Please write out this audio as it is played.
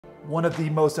One of the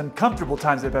most uncomfortable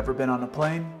times I've ever been on a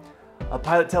plane. A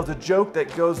pilot tells a joke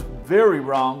that goes very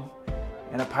wrong,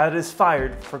 and a pilot is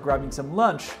fired for grabbing some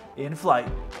lunch in flight.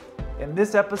 In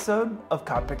this episode of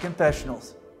Cockpit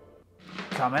Confessionals.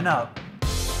 Coming up.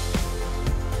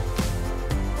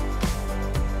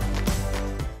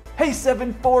 Hey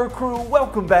 7-4 crew,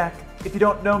 welcome back. If you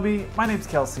don't know me, my name's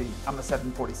Kelsey. I'm a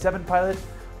 747 pilot.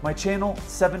 My channel,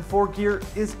 7-4 Gear,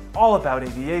 is all about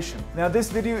aviation. Now this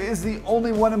video is the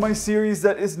only one in my series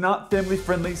that is not family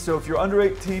friendly, so if you're under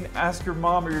 18, ask your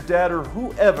mom or your dad or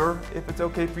whoever if it's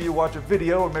okay for you to watch a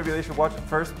video, or maybe they should watch it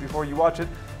first before you watch it,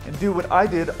 and do what I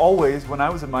did always when I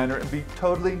was a minor and be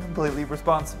totally and completely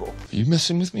responsible. Are you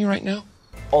messing with me right now?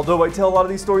 Although I tell a lot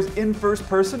of these stories in first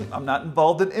person, I'm not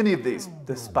involved in any of these,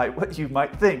 despite what you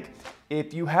might think.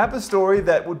 If you have a story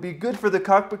that would be good for the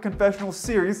Cockpit Confessionals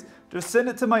series, just send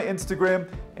it to my Instagram,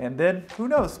 and then, who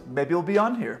knows, maybe it'll be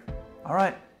on here. All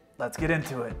right, let's get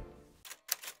into it.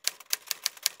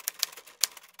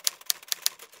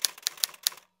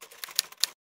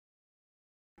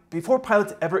 Before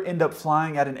pilots ever end up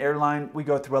flying at an airline, we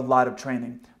go through a lot of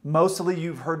training. Mostly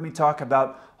you've heard me talk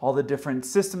about all the different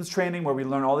systems training where we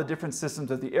learn all the different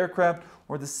systems of the aircraft,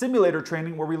 or the simulator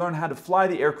training where we learn how to fly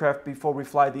the aircraft before we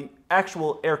fly the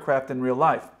actual aircraft in real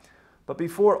life. But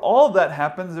before all of that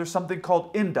happens, there's something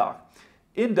called in-dock.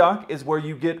 In-dock is where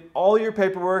you get all your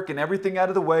paperwork and everything out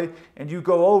of the way, and you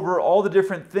go over all the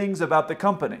different things about the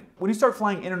company. When you start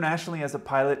flying internationally as a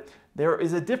pilot, there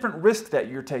is a different risk that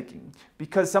you're taking,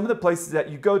 because some of the places that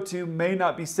you go to may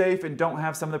not be safe and don't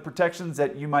have some of the protections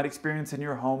that you might experience in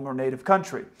your home or native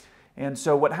country. And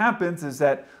so what happens is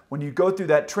that when you go through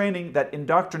that training, that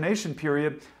indoctrination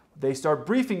period, they start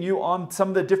briefing you on some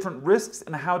of the different risks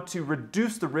and how to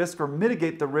reduce the risk or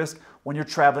mitigate the risk when you're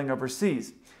traveling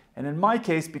overseas. And in my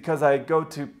case, because I go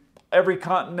to every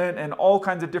continent and all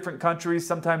kinds of different countries,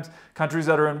 sometimes countries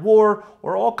that are in war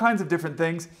or all kinds of different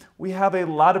things, we have a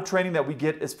lot of training that we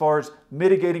get as far as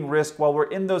mitigating risk while we're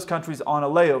in those countries on a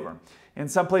layover. In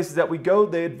some places that we go,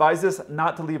 they advise us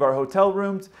not to leave our hotel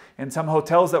rooms. In some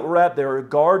hotels that we're at, there are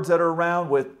guards that are around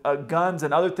with guns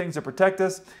and other things to protect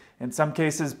us. In some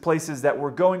cases, places that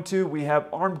we're going to, we have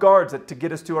armed guards to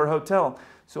get us to our hotel.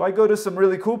 So I go to some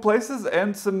really cool places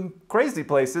and some crazy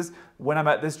places when I'm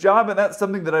at this job, and that's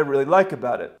something that I really like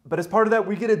about it. But as part of that,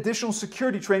 we get additional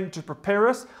security training to prepare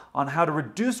us on how to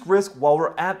reduce risk while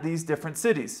we're at these different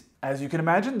cities. As you can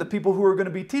imagine, the people who are going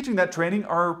to be teaching that training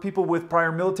are people with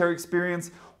prior military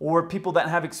experience or people that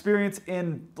have experience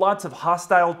in lots of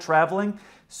hostile traveling.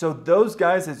 So those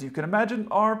guys, as you can imagine,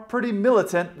 are pretty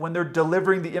militant when they're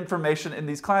delivering the information in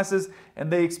these classes, and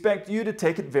they expect you to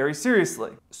take it very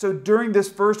seriously. So during this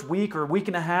first week or week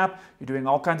and a half, you're doing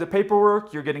all kinds of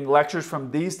paperwork, you're getting lectures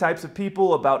from these types of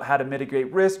people about how to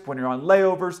mitigate risk when you're on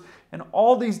layovers, and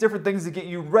all these different things to get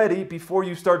you ready before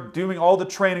you start doing all the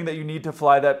training that you need to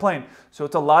fly that plane. So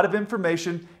it's a lot of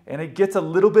information, and it gets a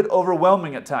little bit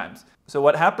overwhelming at times. So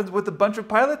what happens with a bunch of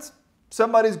pilots?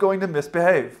 Somebody's going to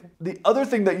misbehave. The other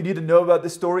thing that you need to know about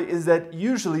this story is that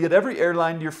usually at every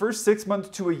airline, your first 6 months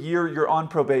to a year, you're on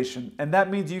probation. And that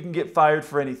means you can get fired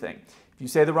for anything. If you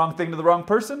say the wrong thing to the wrong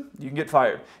person, you can get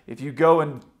fired. If you go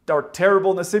and are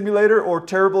terrible in the simulator or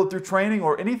terrible through training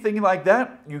or anything like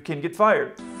that, you can get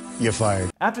fired. You're fired.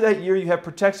 After that year, you have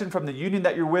protection from the union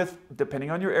that you're with,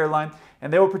 depending on your airline,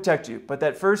 and they will protect you. But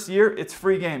that first year, it's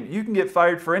free game. You can get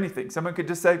fired for anything. Someone could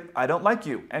just say, I don't like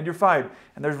you, and you're fired.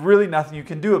 And there's really nothing you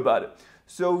can do about it.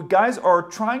 So guys are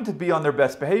trying to be on their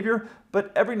best behavior,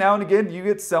 but every now and again, you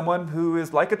get someone who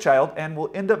is like a child and will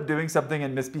end up doing something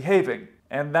and misbehaving.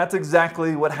 And that's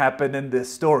exactly what happened in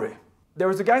this story. There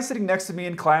was a guy sitting next to me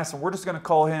in class, and we're just going to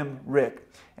call him Rick.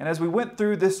 And as we went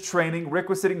through this training, Rick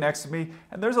was sitting next to me,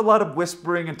 and there's a lot of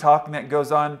whispering and talking that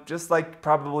goes on, just like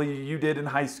probably you did in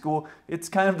high school. It's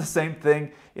kind of the same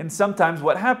thing. And sometimes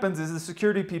what happens is the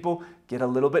security people get a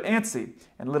little bit antsy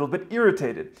and a little bit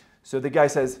irritated. So the guy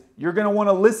says, you're going to want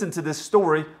to listen to this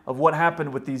story of what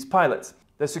happened with these pilots.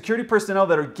 The security personnel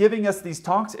that are giving us these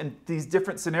talks and these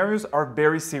different scenarios are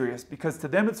very serious, because to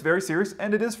them it's very serious,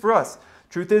 and it is for us.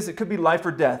 Truth is, it could be life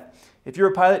or death. If you're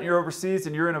a pilot and you're overseas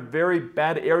and you're in a very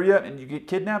bad area and you get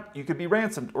kidnapped, you could be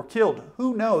ransomed or killed.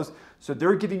 Who knows? So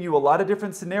they're giving you a lot of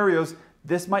different scenarios.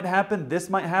 This might happen, this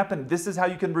might happen, this is how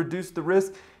you can reduce the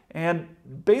risk. And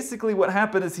basically what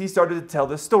happened is he started to tell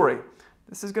this story.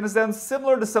 This is going to sound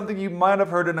similar to something you might have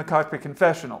heard in a Cockpit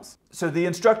Confessionals. So the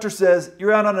instructor says,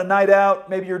 you're out on a night out,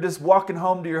 maybe you're just walking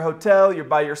home to your hotel, you're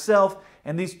by yourself,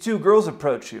 and these two girls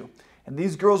approach you. And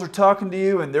these girls are talking to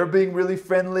you, and they're being really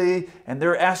friendly, and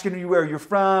they're asking you where you're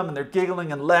from, and they're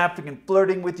giggling and laughing and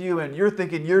flirting with you, and you're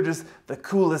thinking you're just the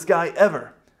coolest guy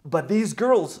ever. But these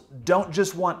girls don't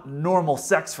just want normal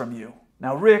sex from you.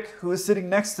 Now Rick, who is sitting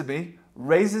next to me,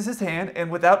 raises his hand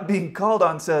and without being called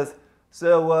on says,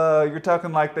 "So you're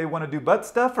talking like they want to do butt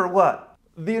stuff or what?"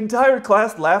 The entire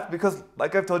class laughed because,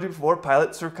 like I've told you before,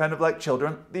 pilots are kind of like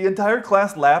children. The entire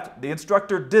class laughed, the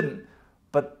instructor didn't.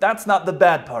 But that's not the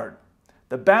bad part.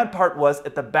 The bad part was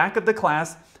at the back of the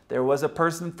class, there was a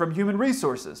person from Human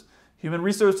Resources. Human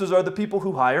Resources are the people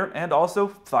who hire and also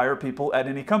fire people at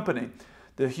any company.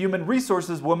 The Human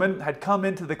Resources woman had come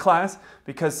into the class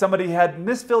because somebody had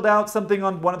misfilled out something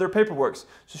on one of their paperworks.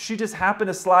 So she just happened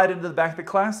to slide into the back of the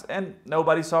class and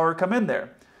nobody saw her come in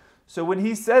there. So when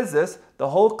he says this, the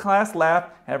whole class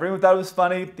laughed, everyone thought it was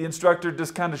funny. The instructor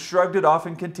just kind of shrugged it off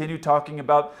and continued talking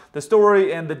about the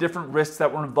story and the different risks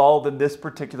that were involved in this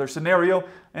particular scenario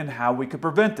and how we could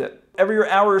prevent it. Every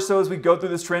hour or so as we go through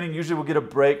this training, usually we'll get a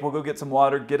break, we'll go get some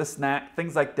water, get a snack,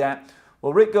 things like that.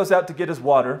 Well, Rick goes out to get his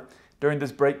water during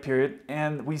this break period,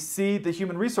 and we see the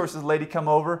Human Resources lady come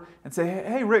over and say,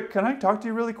 "Hey Rick, can I talk to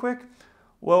you really quick?"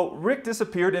 Well, Rick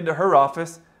disappeared into her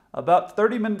office. About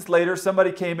 30 minutes later,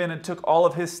 somebody came in and took all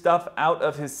of his stuff out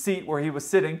of his seat where he was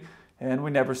sitting, and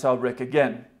we never saw Rick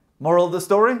again. Moral of the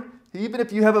story? Even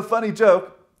if you have a funny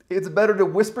joke, it's better to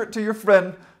whisper it to your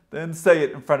friend than say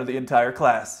it in front of the entire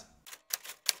class.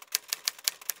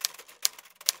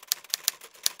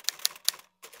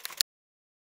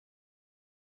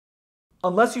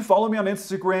 Unless you follow me on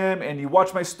Instagram and you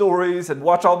watch my stories and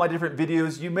watch all my different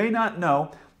videos, you may not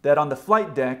know that on the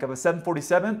flight deck of a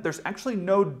 747, there's actually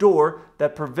no door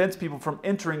that prevents people from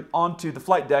entering onto the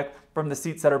flight deck from the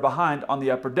seats that are behind on the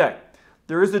upper deck.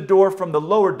 There is a door from the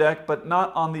lower deck, but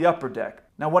not on the upper deck.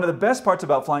 Now, one of the best parts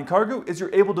about flying cargo is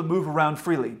you're able to move around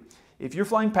freely. If you're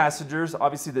flying passengers,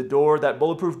 obviously the door, that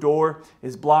bulletproof door,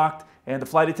 is blocked, and the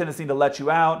flight attendants need to let you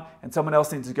out, and someone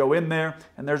else needs to go in there,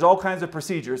 and there's all kinds of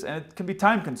procedures, and it can be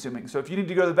time consuming. So if you need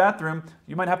to go to the bathroom,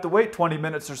 you might have to wait 20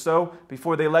 minutes or so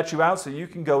before they let you out so you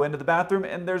can go into the bathroom,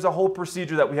 and there's a whole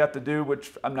procedure that we have to do,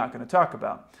 which I'm not going to talk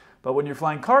about. But when you're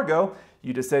flying cargo,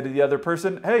 you just say to the other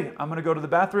person, "Hey, I'm going to go to the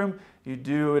bathroom." You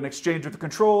do an exchange of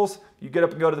controls, you get up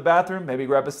and go to the bathroom, maybe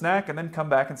grab a snack, and then come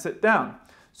back and sit down.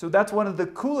 So that's one of the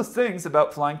coolest things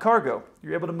about flying cargo.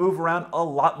 You're able to move around a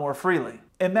lot more freely.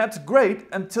 And that's great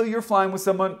until you're flying with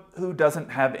someone who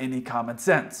doesn't have any common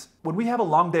sense. When we have a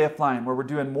long day of flying where we're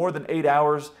doing more than 8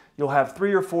 hours, you'll have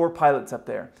 3 or 4 pilots up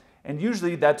there. And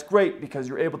usually that's great because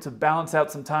you're able to balance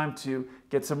out some time to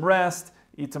get some rest,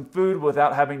 eat some food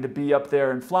without having to be up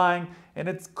there and flying. And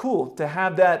it's cool to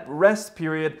have that rest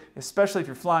period, especially if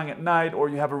you're flying at night or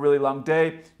you have a really long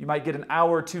day. You might get an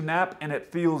hour or 2 nap and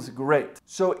it feels great.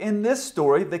 So in this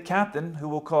story, the captain, who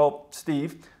we'll call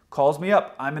Steve, calls me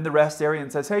up. I'm in the rest area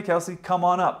and says, "Hey Kelsey, come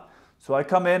on up." So I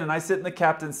come in and I sit in the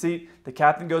captain's seat. The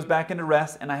captain goes back into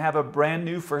rest and I have a brand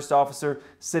new first officer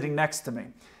sitting next to me.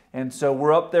 And so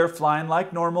we're up there flying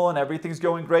like normal and everything's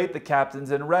going great. The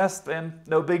captain's in rest and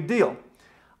no big deal.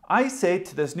 I say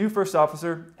to this new first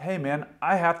officer, "Hey man,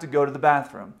 I have to go to the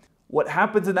bathroom." What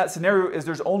happens in that scenario is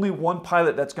there's only one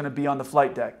pilot that's going to be on the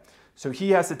flight deck. So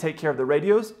he has to take care of the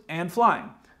radios and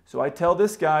flying. So I tell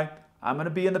this guy, "I'm going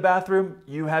to be in the bathroom,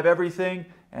 you have everything,"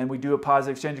 and we do a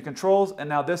positive exchange of controls, and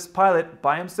now this pilot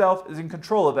by himself is in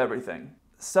control of everything.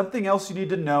 Something else you need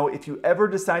to know if you ever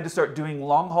decide to start doing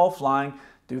long haul flying,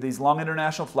 do these long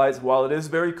international flights, while it is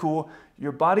very cool,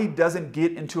 your body doesn't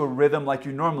get into a rhythm like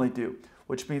you normally do.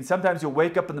 Which means sometimes you'll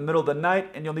wake up in the middle of the night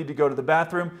and you'll need to go to the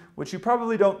bathroom, which you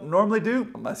probably don't normally do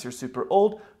unless you're super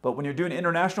old. But when you're doing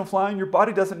international flying, your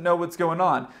body doesn't know what's going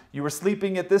on. You were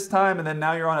sleeping at this time and then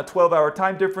now you're on a 12-hour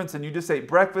time difference and you just ate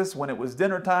breakfast when it was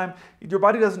dinner time. Your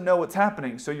body doesn't know what's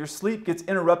happening. So your sleep gets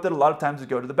interrupted a lot of times to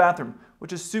go to the bathroom,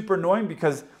 which is super annoying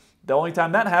because the only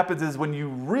time that happens is when you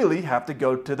really have to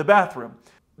go to the bathroom.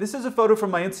 This is a photo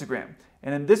from my Instagram.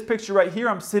 And in this picture right here,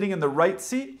 I'm sitting in the right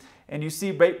seat. And you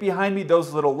see right behind me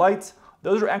those little lights,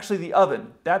 those are actually the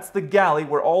oven. That's the galley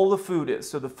where all the food is.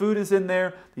 So the food is in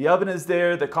there, the oven is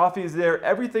there, the coffee is there,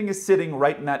 everything is sitting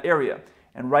right in that area.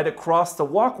 And right across the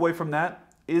walkway from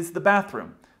that is the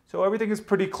bathroom. So everything is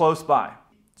pretty close by.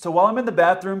 So while I'm in the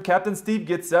bathroom, Captain Steve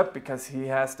gets up because he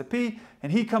has to pee,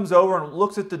 and he comes over and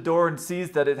looks at the door and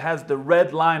sees that it has the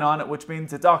red line on it, which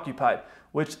means it's occupied,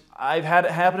 which I've had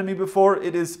it happen to me before.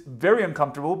 It is very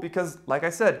uncomfortable because, like I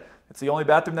said, it's the only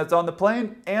bathroom that's on the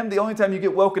plane, and the only time you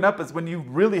get woken up is when you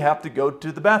really have to go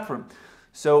to the bathroom.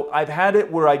 So I've had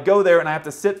it where I go there and I have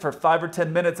to sit for 5 or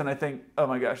 10 minutes and I think, oh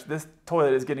my gosh, this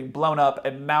toilet is getting blown up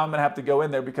and now I'm gonna have to go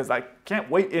in there because I can't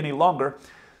wait any longer.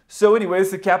 So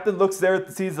anyways, the captain looks there,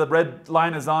 sees the red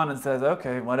line is on and says,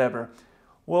 "Okay, whatever."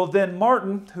 Well, then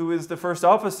Martin, who is the first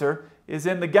officer, is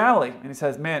in the galley and he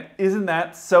says, "Man, isn't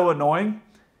that so annoying?"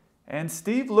 And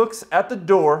Steve looks at the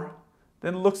door,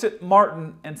 then looks at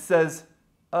Martin and says,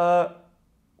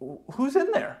 who's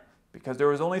in there? Because there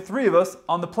was only 3 of us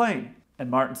on the plane. And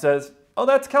Martin says, oh,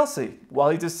 that's Kelsey, while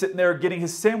he's just sitting there getting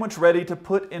his sandwich ready to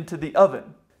put into the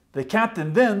oven. The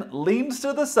captain then leans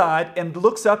to the side and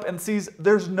looks up and sees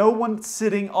there's no one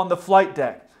sitting on the flight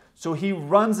deck. So he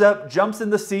runs up, jumps in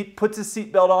the seat, puts his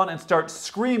seatbelt on, and starts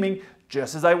screaming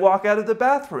just as I walk out of the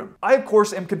bathroom. I, of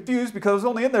course, am confused because I was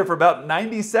only in there for about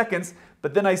 90 seconds,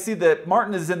 but then I see that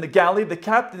Martin is in the galley, the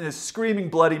captain is screaming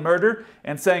bloody murder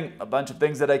and saying a bunch of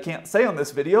things that I can't say on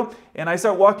this video, and I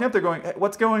start walking up there going, hey,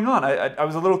 what's going on? I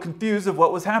was a little confused of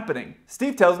what was happening.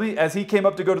 Steve tells me as he came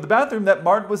up to go to the bathroom that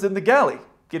Martin was in the galley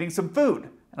getting some food.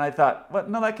 And I thought, what?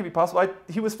 No, that can be possible.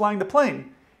 He was flying the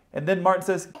plane. And then Martin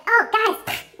says, oh,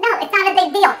 guys, no, it's not a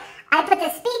big deal. I put the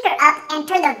speaker up and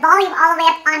turned the volume all the way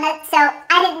up on it, so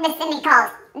I didn't miss any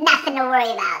calls. Nothing to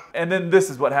worry about. And then this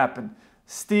is what happened.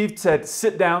 Steve said,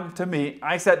 sit down to me.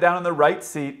 I sat down in the right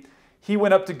seat. He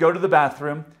went up to go to the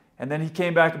bathroom, and then he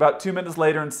came back about 2 minutes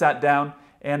later and sat down,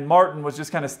 and Martin was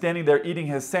just kind of standing there eating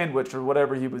his sandwich or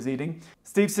whatever he was eating.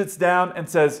 Steve sits down and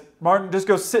says, Martin, just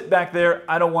go sit back there.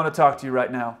 I don't want to talk to you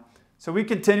right now. So we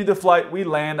continue the flight. We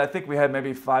land. I think we had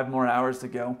maybe 5 more hours to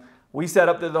go. We sat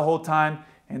up there the whole time,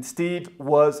 and Steve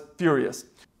was furious.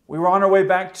 We were on our way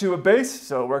back to a base,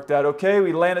 so it worked out okay.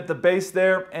 We land at the base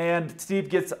there, and Steve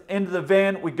gets into the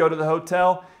van. We go to the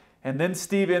hotel, and then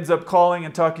Steve ends up calling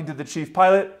and talking to the chief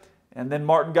pilot. And then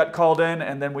Martin got called in,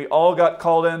 and then we all got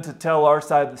called in to tell our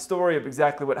side of the story of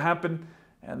exactly what happened.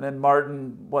 And then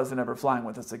Martin wasn't ever flying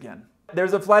with us again.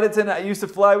 There's a flight attendant I used to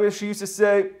fly with. She used to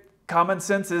say, common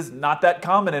sense is not that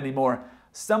common anymore.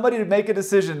 Somebody to make a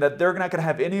decision that they're not going to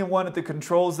have anyone at the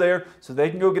controls there so they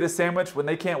can go get a sandwich when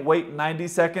they can't wait 90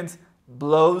 seconds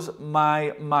blows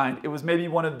my mind. It was maybe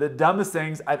one of the dumbest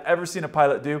things I've ever seen a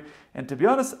pilot do. And to be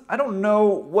honest, I don't know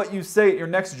what you say at your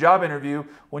next job interview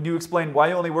when you explain why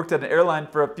you only worked at an airline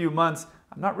for a few months.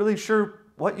 I'm not really sure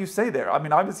what you say there. I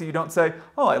mean, obviously you don't say,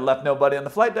 oh, I left nobody on the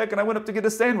flight deck and I went up to get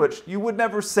a sandwich. You would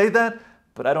never say that,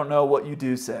 but I don't know what you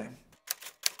do say.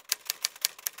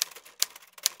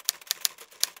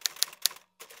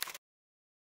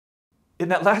 In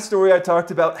that last story, I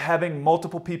talked about having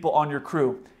multiple people on your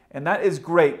crew. And that is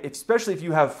great, especially if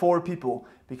you have 4 people,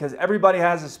 because everybody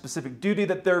has a specific duty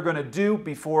that they're going to do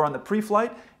before on the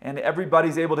pre-flight, and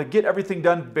everybody's able to get everything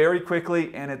done very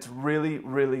quickly, and it's really,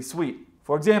 really sweet.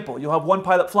 For example, you'll have 1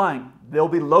 pilot flying. They'll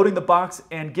be loading the box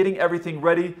and getting everything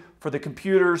ready for the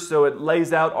computer so it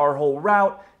lays out our whole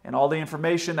route and all the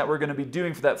information that we're going to be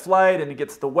doing for that flight, and it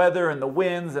gets the weather and the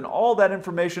winds and all that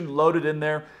information loaded in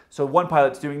there. So 1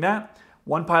 pilot's doing that.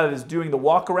 1 pilot is doing the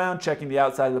walk around, checking the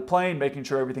outside of the plane, making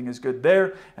sure everything is good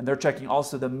there, and they're checking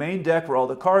also the main deck where all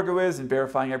the cargo is and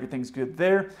verifying everything's good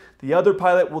there. The other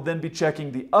pilot will then be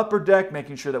checking the upper deck,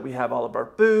 making sure that we have all of our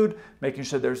food, making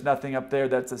sure there's nothing up there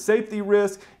that's a safety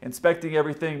risk, inspecting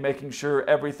everything, making sure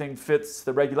everything fits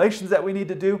the regulations that we need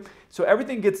to do. So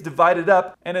everything gets divided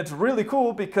up, and it's really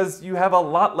cool because you have a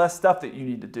lot less stuff that you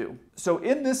need to do. So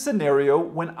in this scenario,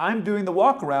 when I'm doing the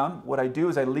walk around, what I do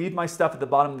is I leave my stuff at the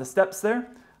bottom of the steps there.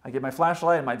 I get my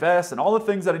flashlight and my vest and all the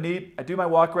things that I need. I do my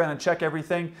walk around and check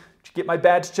everything, get my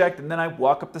badge checked, and then I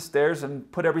walk up the stairs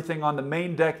and put everything on the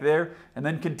main deck there, and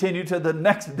then continue to the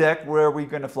next deck where we're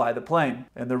going to fly the plane.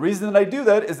 And the reason that I do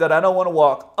that is that I don't want to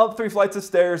walk up 3 flights of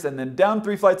stairs and then down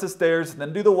 3 flights of stairs and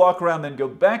then do the walk around, then go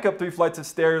back up 3 flights of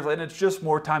stairs, and it's just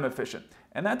more time efficient.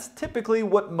 And that's typically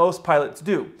what most pilots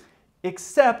do,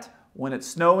 except when it's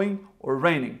snowing or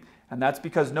raining. And that's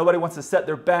because nobody wants to set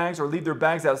their bags or leave their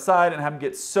bags outside and have them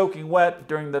get soaking wet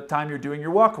during the time you're doing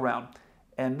your walk around.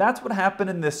 And that's what happened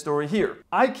in this story here.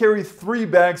 I carry 3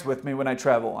 bags with me when I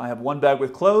travel. I have 1 bag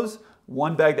with clothes,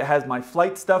 1 bag that has my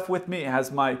flight stuff with me, it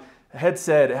has my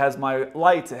headset, it has my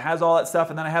lights, it has all that stuff,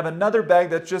 and then I have another bag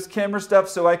that's just camera stuff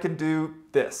so I can do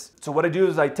this. So what I do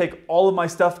is I take all of my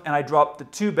stuff and I drop the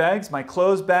 2 bags, my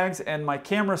clothes bags and my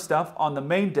camera stuff on the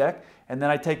main deck, and then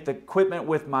I take the equipment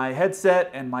with my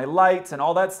headset and my lights and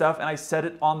all that stuff and I set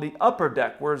it on the upper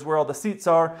deck, whereas where all the seats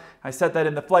are, I set that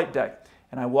in the flight deck.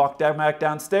 And I walk back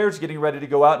downstairs getting ready to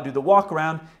go out and do the walk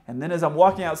around, and then as I'm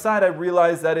walking outside I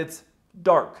realize that it's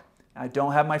dark. I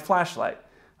don't have my flashlight.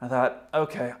 I thought,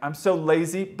 okay, I'm so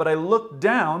lazy, but I look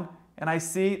down and I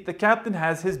see the captain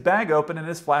has his bag open and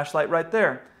his flashlight right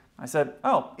there. I said,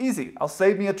 oh, easy. I'll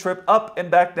save me a trip up and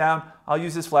back down. I'll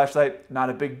use his flashlight, not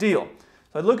a big deal.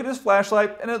 So I look at his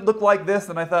flashlight and it looked like this,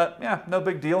 and I thought, yeah, no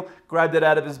big deal. Grabbed it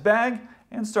out of his bag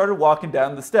and started walking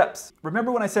down the steps.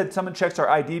 Remember when I said someone checks our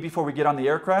ID before we get on the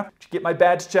aircraft? Get my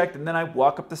badge checked and then I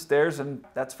walk up the stairs, and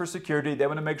that's for security. They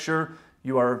want to make sure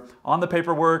You are on the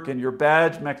paperwork and your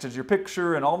badge matches your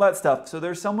picture and all that stuff. So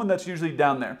there's someone that's usually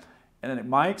down there. And in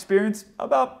my experience,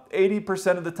 about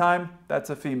 80% of the time, that's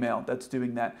a female that's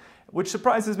doing that. Which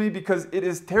surprises me because it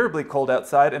is terribly cold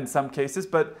outside in some cases,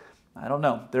 but I don't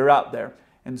know, they're out there.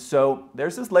 And so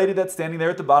there's this lady that's standing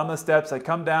there at the bottom of the steps. I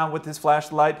come down with this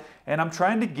flashlight and I'm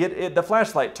trying to get the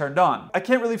flashlight turned on. I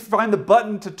can't really find the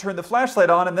button to turn the flashlight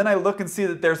on, and then I look and see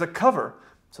that there's a cover.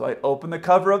 So I open the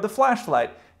cover of the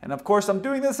flashlight. And of course I'm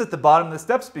doing this at the bottom of the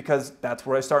steps because that's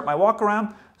where I start my walk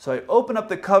around. So I open up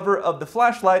the cover of the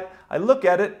flashlight, I look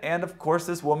at it, and of course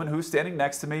this woman who's standing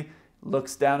next to me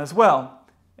looks down as well.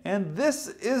 And this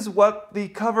is what the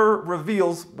cover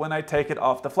reveals when I take it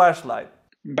off the flashlight.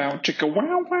 Bow chicka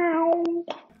wow wow.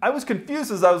 I was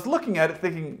confused as I was looking at it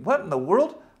thinking, what in the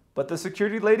world? But the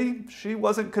security lady, she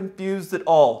wasn't confused at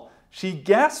all. She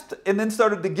gasped and then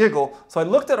started to giggle. So I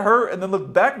looked at her and then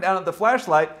looked back down at the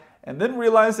flashlight and then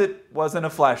realized it wasn't a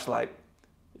flashlight.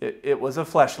 It was a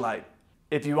fleshlight.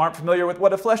 If you aren't familiar with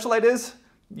what a fleshlight is,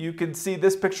 you can see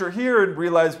this picture here and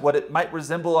realize what it might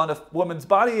resemble on a woman's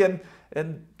body,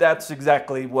 and that's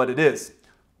exactly what it is.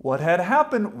 What had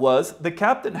happened was the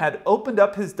captain had opened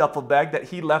up his duffel bag that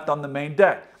he left on the main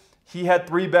deck. He had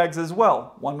 3 bags as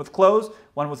well, one with clothes,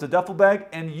 one was a duffel bag,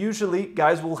 and usually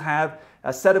guys will have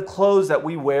a set of clothes that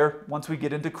we wear once we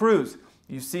get into cruise.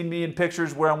 You've seen me in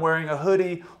pictures where I'm wearing a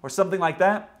hoodie or something like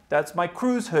that. That's my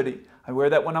cruise hoodie. I wear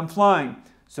that when I'm flying.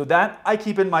 So that I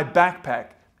keep in my backpack.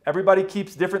 Everybody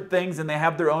keeps different things and they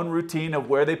have their own routine of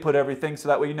where they put everything, so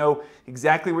that way you know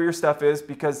exactly where your stuff is,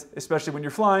 because especially when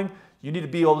you're flying, you need to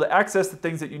be able to access the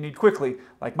things that you need quickly.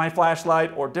 Like my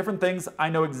flashlight or different things, I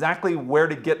know exactly where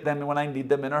to get them when I need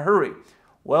them in a hurry.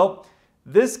 Well,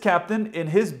 this captain, in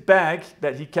his bag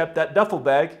that he kept, that duffel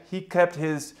bag, he kept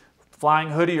his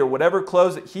flying hoodie or whatever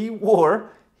clothes that he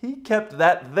wore, he kept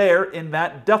that there in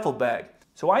that duffel bag.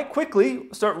 So I quickly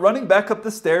start running back up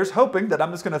the stairs, hoping that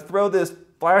I'm just going to throw this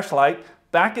flashlight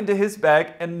back into his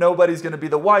bag and nobody's going to be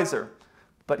the wiser.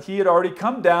 But he had already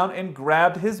come down and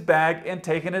grabbed his bag and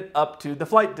taken it up to the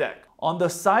flight deck. On the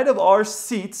side of our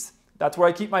seats, that's where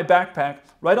I keep my backpack.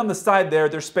 Right on the side there,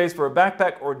 there's space for a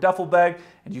backpack or a duffel bag,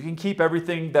 and you can keep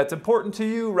everything that's important to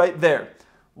you right there.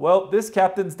 Well, this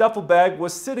captain's duffel bag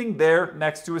was sitting there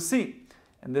next to a seat,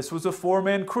 and this was a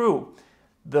 4-man crew.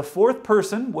 The 4th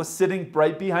person was sitting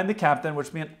right behind the captain,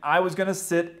 which meant I was going to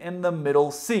sit in the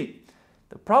middle seat.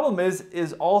 The problem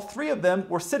is all 3 of them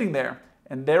were sitting there,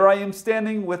 and there I am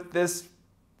standing with this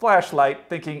flashlight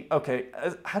thinking, okay,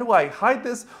 how do I hide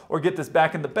this or get this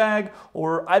back in the bag?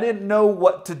 Or I didn't know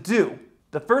what to do.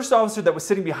 The first officer that was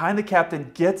sitting behind the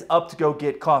captain gets up to go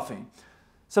get coffee.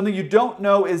 Something you don't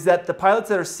know is that the pilots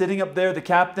that are sitting up there, the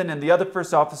captain and the other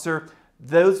first officer,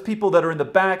 those people that are in the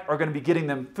back are going to be getting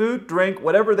them food, drink,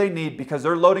 whatever they need, because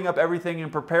they're loading up everything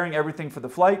and preparing everything for the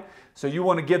flight. So you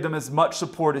want to give them as much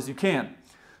support as you can.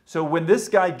 So when this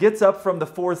guy gets up from the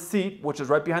 4th seat, which is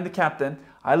right behind the captain,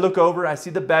 I look over, I see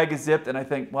the bag is zipped, and I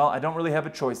think, well, I don't really have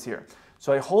a choice here.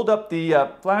 So I hold up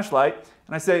the flashlight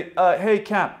and I say, hey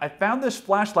Cap, I found this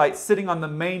flashlight sitting on the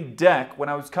main deck when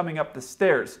I was coming up the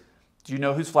stairs. Do you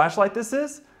know whose flashlight this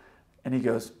is? And he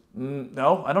goes,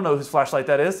 no, I don't know whose flashlight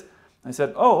that is. I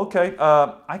said, oh, okay,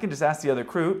 I can just ask the other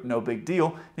crew, no big deal.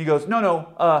 And he goes,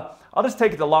 no, I'll just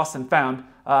take it to Lost and Found.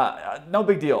 No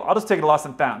big deal, I'll just take it to Lost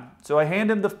and Found. So I hand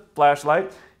him the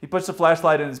flashlight, he puts the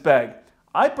flashlight in his bag.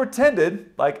 I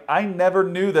pretended like I never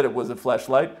knew that it was a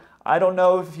flashlight. I don't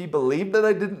know if he believed that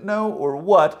I didn't know or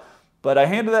what, but I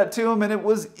handed that to him, and it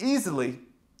was easily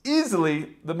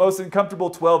the most uncomfortable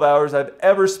 12 hours I've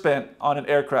ever spent on an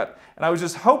aircraft. And I was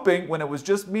just hoping, when it was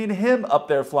just me and him up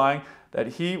there flying, that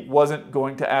he wasn't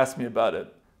going to ask me about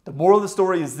it. The moral of the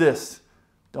story is this: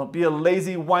 don't be a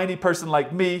lazy, whiny person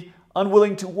like me,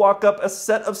 unwilling to walk up a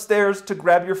set of stairs to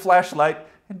grab your flashlight,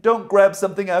 and don't grab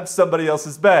something out of somebody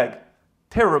else's bag.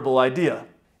 Terrible idea.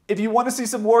 If you want to see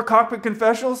some more cockpit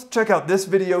confessionals, check out this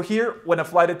video here, when a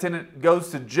flight attendant goes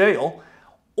to jail.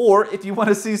 Or if you want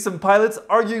to see some pilots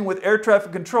arguing with air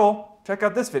traffic control, check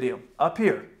out this video up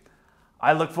here.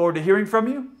 I look forward to hearing from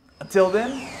you. Until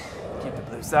then, keep the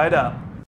blue side up.